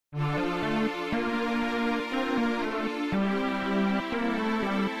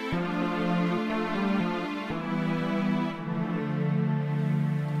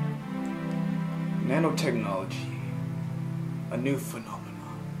Nanotechnology, a new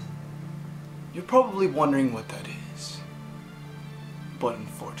phenomenon. You're probably wondering what that is, but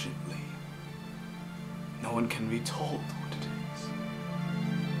unfortunately, no one can be told what it is.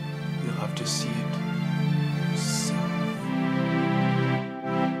 You'll have to see it yourself.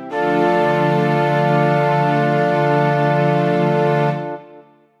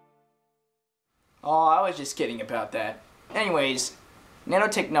 Oh, I was just kidding about that. Anyways,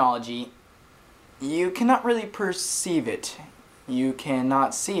 nanotechnology, you cannot really perceive it. You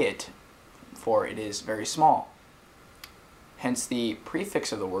cannot see it, for it is very small. Hence the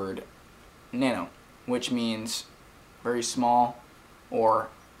prefix of the word nano, which means very small or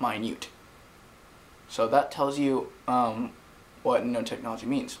minute. So that tells you what nanotechnology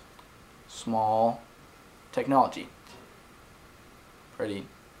means. Small technology. Pretty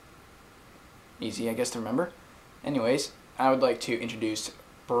easy, I guess, to remember. Anyways, I would like to introduce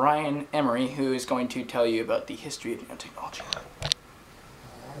Brian Emery, who is going to tell you about the history of nanotechnology.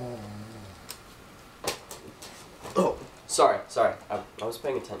 Oh, sorry. I was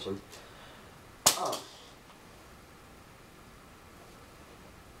paying attention.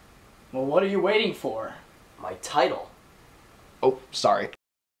 Well, what are you waiting for? My title. Oh, sorry.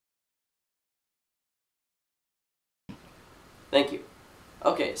 Thank you.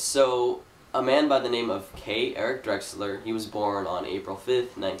 Okay, so a man by the name of K. Eric Drexler, he was born on April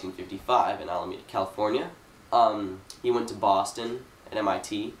 5th, 1955 in Alameda, California. He went to Boston at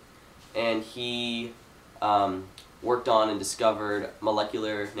MIT, and he worked on and discovered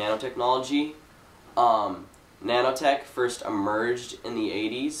molecular nanotechnology. Nanotech first emerged in the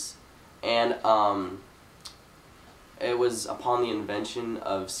 80s, and it was upon the invention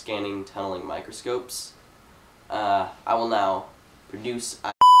of scanning tunneling microscopes. I will now produce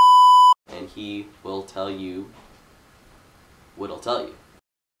and he will tell you what he'll tell you.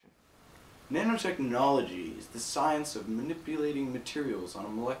 Nanotechnology is the science of manipulating materials on a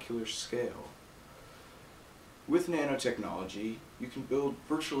molecular scale. With nanotechnology, you can build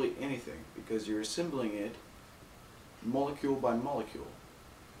virtually anything because you're assembling it molecule by molecule.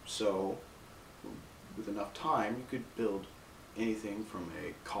 So, with enough time, you could build anything from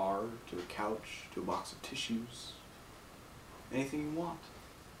a car to a couch to a box of tissues. Anything you want.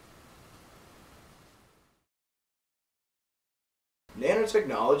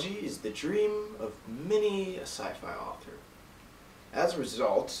 Nanotechnology is the dream of many a sci-fi author. As a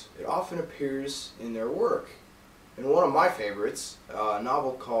result, it often appears in their work. In one of my favorites, a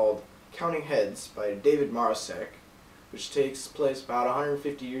novel called Counting Heads by David Marosek, which takes place about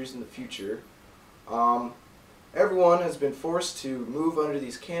 150 years in the future, everyone has been forced to move under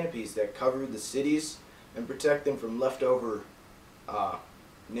these canopies that cover the cities and protect them from leftover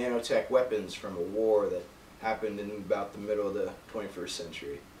nanotech weapons from a war that happened in about the middle of the 21st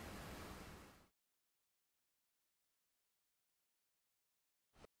century.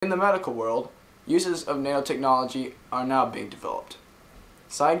 In the medical world, uses of nanotechnology are now being developed.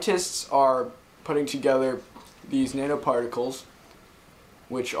 Scientists are putting together these nanoparticles,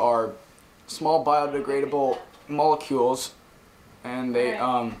 which are small biodegradable molecules, and they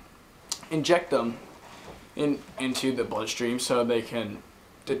inject them into the bloodstream so they can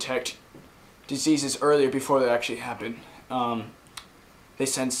detect diseases earlier before they actually happen. They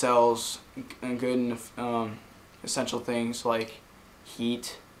send cells and good essential things like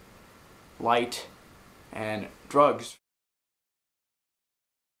heat, light, and drugs.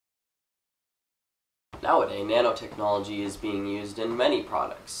 Nowadays, nanotechnology is being used in many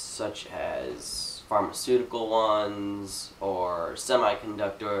products, such as pharmaceutical ones, or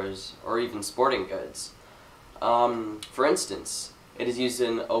semiconductors, or even sporting goods. For instance, it is used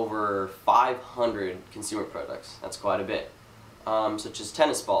in over 500 consumer products. That's quite a bit. Such as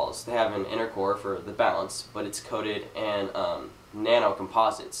tennis balls. They have an inner core for the balance, but it's coated in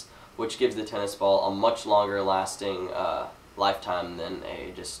nanocomposites, which gives the tennis ball a much longer lasting lifetime than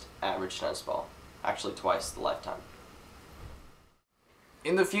a just average tennis ball. Actually twice the lifetime.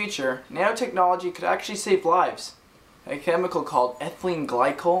 In the future, nanotechnology could actually save lives. A chemical called ethylene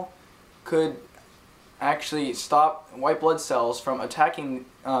glycol could actually stop white blood cells from attacking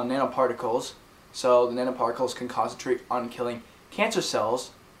nanoparticles, so the nanoparticles can concentrate on killing cancer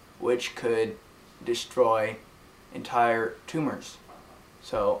cells, which could destroy entire tumors.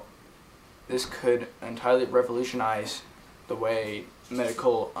 So this could entirely revolutionize the way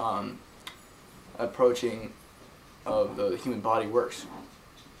medical approaching of the human body works.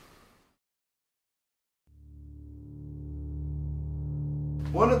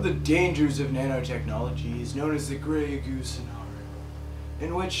 One of the dangers of nanotechnology is known as the gray goose scenario,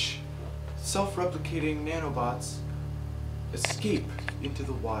 in which self-replicating nanobots escape into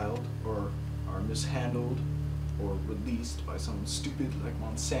the wild or are mishandled or released by someone stupid like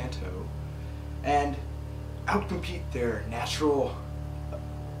Monsanto and outcompete their natural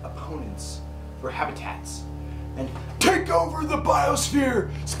opponents for habitats and take over the biosphere,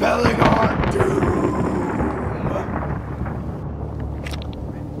 spelling our doom.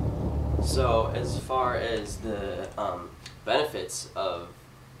 So as far as the benefits of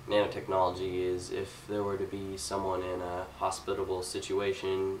nanotechnology is, if there were to be someone in a hospitable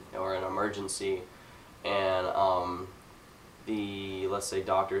situation or an emergency, and the, let's say,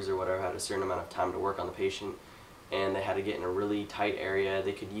 doctors or whatever had a certain amount of time to work on the patient, and they had to get in a really tight area,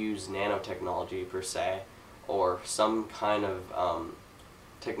 they could use nanotechnology per se, or some kind of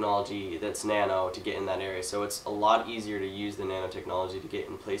technology that's nano to get in that area. So it's a lot easier to use the nanotechnology to get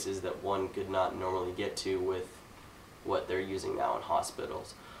in places that one could not normally get to with what they're using now in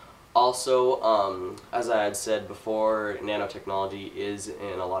hospitals. Also, as I had said before, nanotechnology is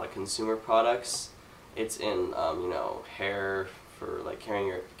in a lot of consumer products. It's in you know, hair, for like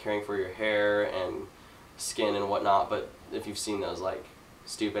caring for your hair and skin and whatnot. But if you've seen those like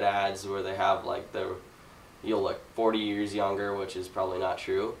stupid ads where they have like you'll look 40 years younger, which is probably not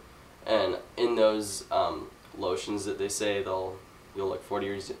true. And in those lotions that they say you'll look 40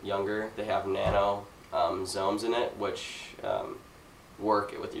 years younger, they have nano zomes in it, which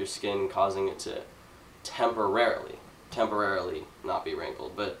work with your skin, causing it to temporarily not be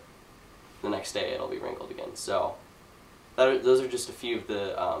wrinkled, but the next day it'll be wrinkled again. So those are just a few of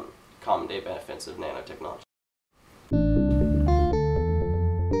the common day benefits of nanotechnology.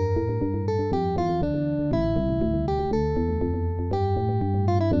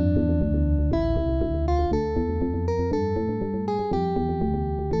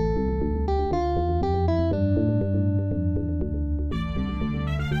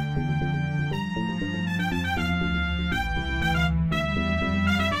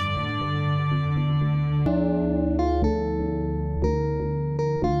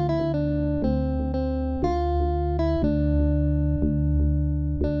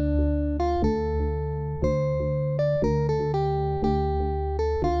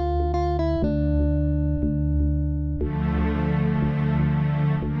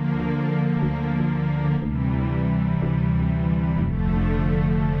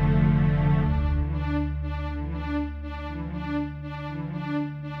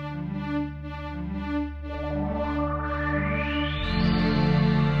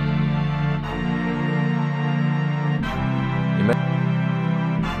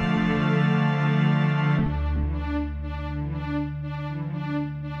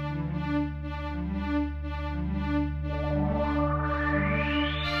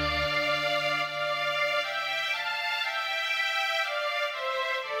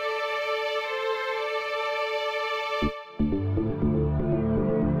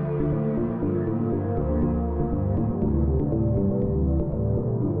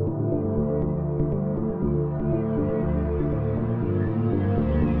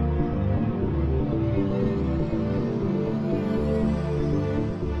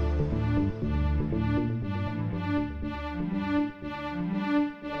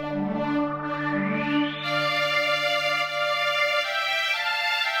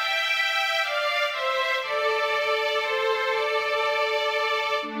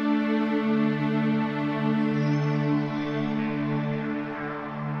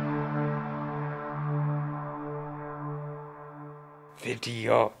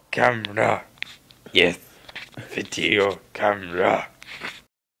 Video camera. Yes, video camera.